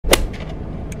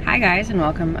Hi guys, and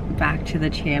welcome back to the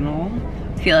channel.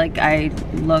 I feel like I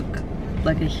look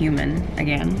like a human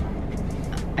again.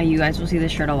 You guys will see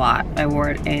this shirt a lot. I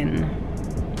wore it in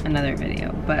another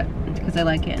video, but it's because I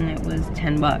like it and it was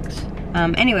 10 bucks.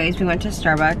 Anyways, we went to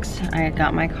Starbucks. I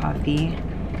got my coffee.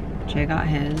 Jay got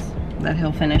his, that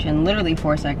he'll finish in literally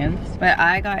 4 seconds. But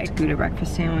I got a Gouda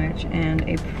breakfast sandwich and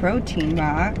a protein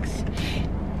box.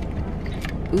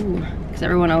 Ooh, because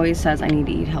everyone always says I need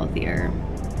to eat healthier,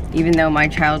 even though my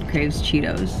child craves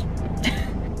Cheetos.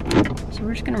 So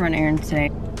we're just gonna run errands today.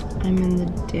 I'm in the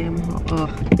damn hall. Ugh.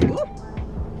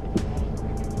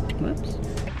 Whoops.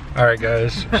 All right,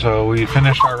 guys. So we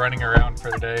finished our running around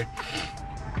for the day,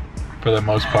 for the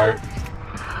most part.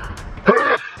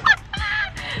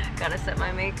 Gotta set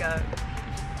my makeup.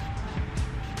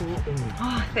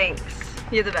 Oh, thanks.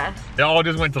 You're the best. It all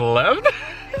just went to the left.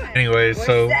 Anyways,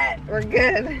 We're set. We're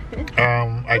good.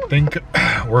 I think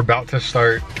we're about to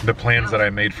start the plans that I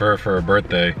made for her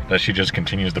birthday that she just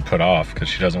continues to put off because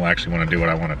she doesn't actually want to do what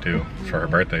I want to do for her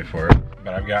birthday for her.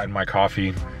 But I've gotten my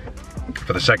coffee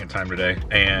for the second time today,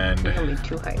 and Don't be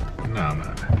too hype. no, I'm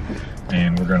not.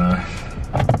 And we're gonna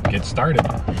get started.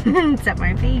 Set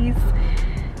my face.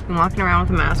 I'm walking around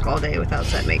with a mask all day without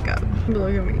set makeup.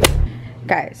 Look at me.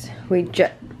 Guys, we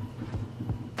just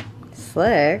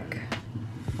slick.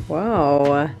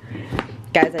 Whoa.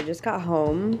 Guys, I just got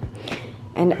home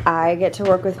and I get to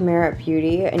work with Merit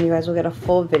Beauty, and you guys will get a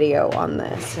full video on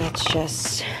this. It's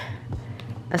just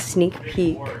a sneak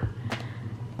peek.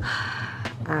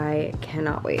 I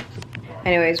cannot wait.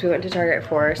 Anyways, we went to Target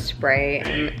for spray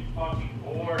and oh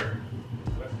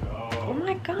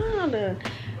my god.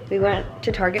 We went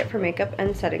to Target for makeup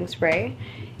and setting spray,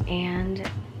 and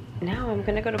now I'm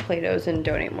gonna go to Plato's and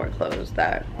donate more clothes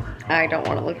that I don't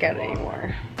want to look at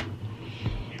anymore.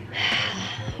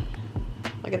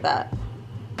 Look at that.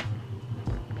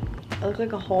 I look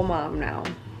like a whole mom now.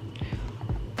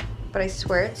 But I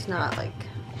swear it's not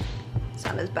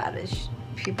as bad as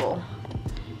people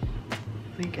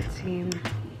make it seem.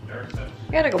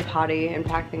 I gotta go potty and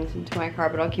pack things into my car,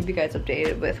 but I'll keep you guys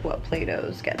updated with what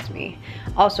Plato's gets me.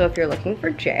 Also, if you're looking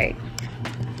for Jay,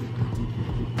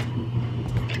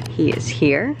 he is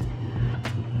here.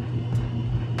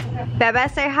 Bebe,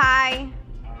 say hi.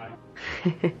 Hi.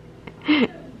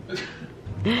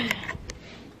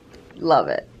 Love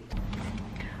it.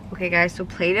 Okay guys, so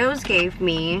Plato's gave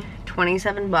me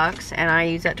 27 bucks and I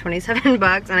used that 27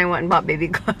 bucks and I went and bought baby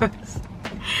clothes.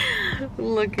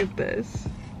 Look at this.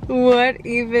 What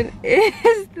even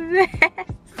is this?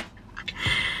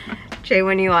 Jay,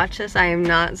 when you watch this, I am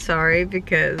not sorry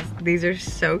because these are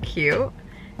so cute.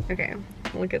 Okay,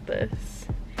 look at this.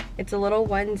 It's a little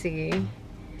onesie.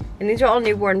 And these are all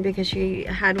newborn because she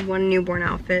had one newborn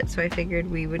outfit, so I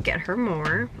figured we would get her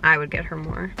more. I would get her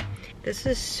more. This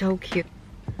is so cute.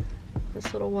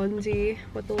 This little onesie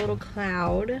with a little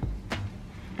cloud.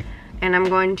 And I'm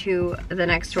going to the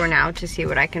next store now to see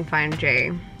what I can find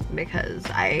Jay, because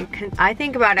I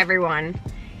think about everyone,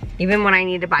 even when I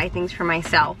need to buy things for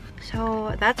myself.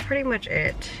 So that's pretty much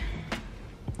it.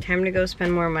 Time to go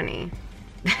spend more money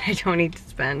that I don't need to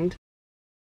spend.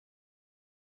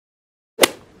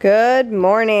 Good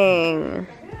morning.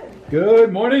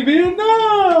 Good morning,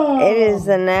 Vietnam! It is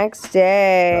the next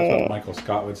day. That's what Michael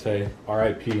Scott would say.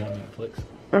 R.I.P. on Netflix.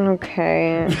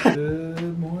 Okay.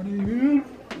 Good morning.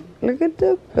 Look at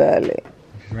the belly.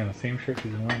 She's wearing the same shirt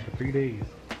she's been wearing for 3 days.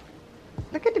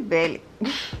 Look at the belly.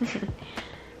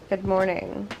 Good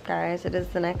morning, guys. It is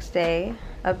the next day.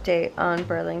 Update on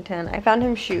Burlington. I found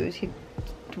him shoes. He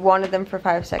wanted them for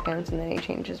 5 seconds and then he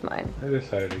changed his mind. I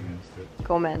decided against it.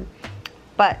 Go men.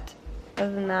 But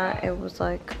other than that, it was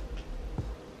like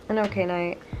an okay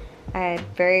night. I had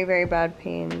very, very bad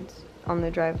pains on the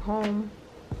drive home,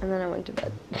 and then I went to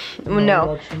bed.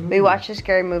 No, we watched a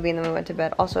scary movie and then we went to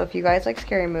bed. Also, if you guys like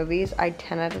scary movies, I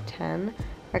 10 out of 10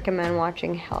 recommend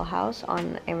watching Hell House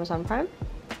on Amazon Prime.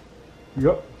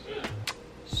 Yep.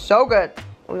 So good.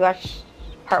 We watched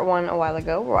part 1 a while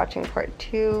ago. We're watching part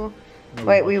 2.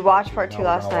 Wait, we watched part 2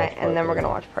 last night, and then we're gonna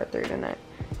watch part 3 tonight.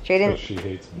 Jay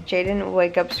didn't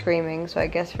wake up screaming, so I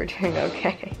guess we're doing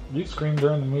okay. You screamed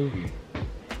during the movie.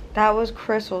 That was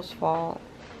Crystal's fault.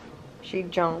 She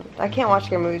jumped. I can't watch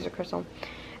scary movies with Crystal.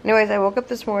 Anyways, I woke up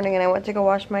this morning and I went to go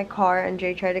wash my car, and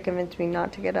Jay tried to convince me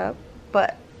not to get up,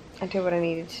 but I did what I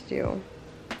needed to do.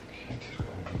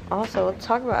 Also, let's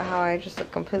talk about how I just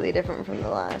look completely different from the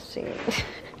last scene.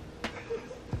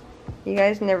 You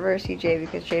guys never see Jay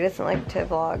because Jay doesn't like to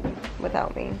vlog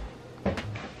without me.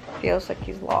 Feels like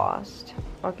he's lost.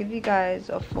 I'll give you guys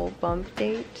a full bump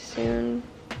date soon.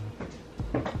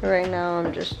 But right now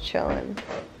I'm just chilling,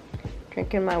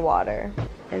 drinking my water.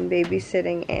 and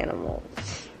babysitting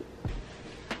animals.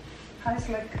 I was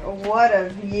like, what a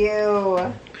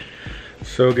view.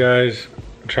 So guys,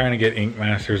 I'm trying to get Ink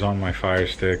Masters on my Fire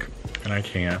Stick, and I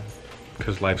can't,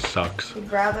 because life sucks.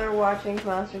 I'd rather watch Ink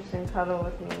Masters than cuddle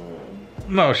with me.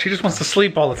 No, she just wants to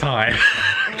sleep all the time.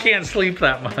 I can't sleep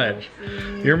that much.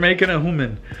 You're making a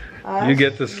human. You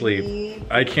get to sleep.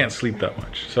 I can't sleep that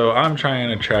much. So I'm trying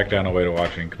to track down a way to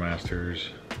watch Ink Masters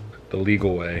the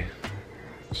legal way.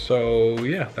 So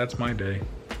yeah, that's my day.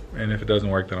 And if it doesn't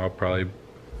work, then I'll probably,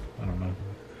 I don't know.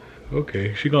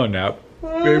 Okay, she gonna nap.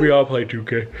 Maybe I'll play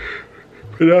 2K.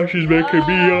 But now she's making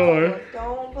me on.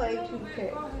 Don't play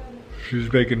 2K.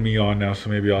 She's making me on now, so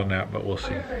maybe I'll nap, but we'll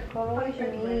see.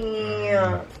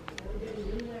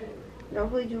 Don't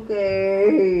play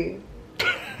 2K.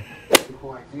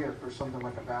 Cool idea for something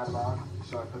like a bad log.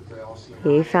 So I put the LCD.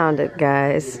 He found it,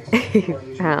 guys. He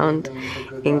found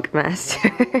Ink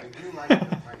Master.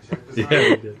 Yeah,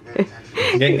 he did.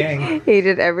 Gang, gang. He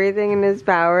did everything in his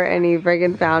power and he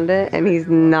friggin' found it, and he's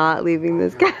not leaving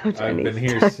this couch. I've been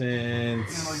here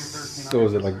since, what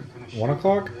was it, like 1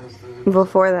 o'clock?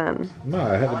 Before then. No,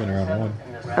 I hadn't been around 1.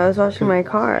 I was washing my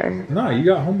car. No, you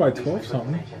got home by 12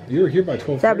 something. You were here by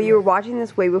 12. Yeah, but you were watching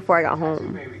this way before I got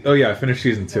home. Oh yeah, I finished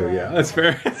season 2. Yeah, that's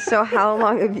fair. So how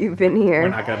long have you been here? We're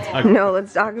not gonna talk. No,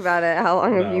 let's talk about it. How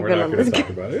long have you been on this couch?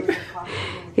 About it.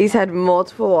 He's had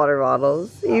multiple water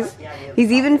bottles. He's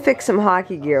even fixed some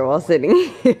hockey gear while sitting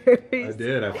here. I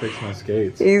did. I fixed my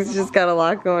skates. He's just got a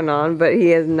lot going on, but he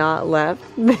has not left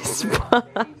this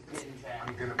spot.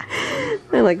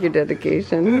 I like your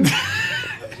dedication.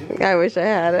 I wish I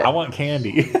had it. I want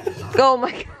candy. Oh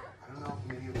my god.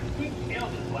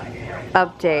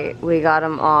 Update. We got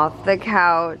him off the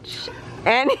couch.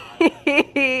 And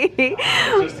he...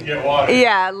 Just to get water.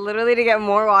 Yeah, literally to get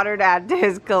more water to add to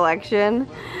his collection.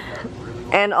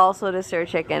 And also to stir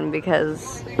chicken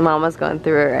because Mama's going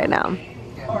through it right now.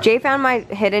 Jay found my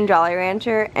hidden Jolly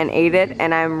Rancher and ate it,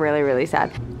 and I'm really, really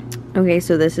sad. Okay,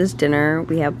 so this is dinner.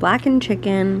 We have blackened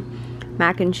chicken,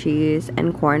 mac and cheese,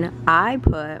 and corn. I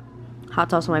put hot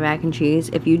sauce on my mac and cheese.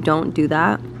 If you don't do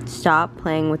that, stop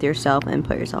playing with yourself and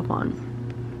put yourself on.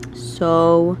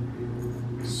 So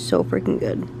freaking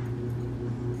good.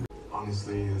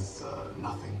 Honestly, it's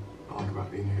nothing. I like about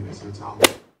being here at this hotel.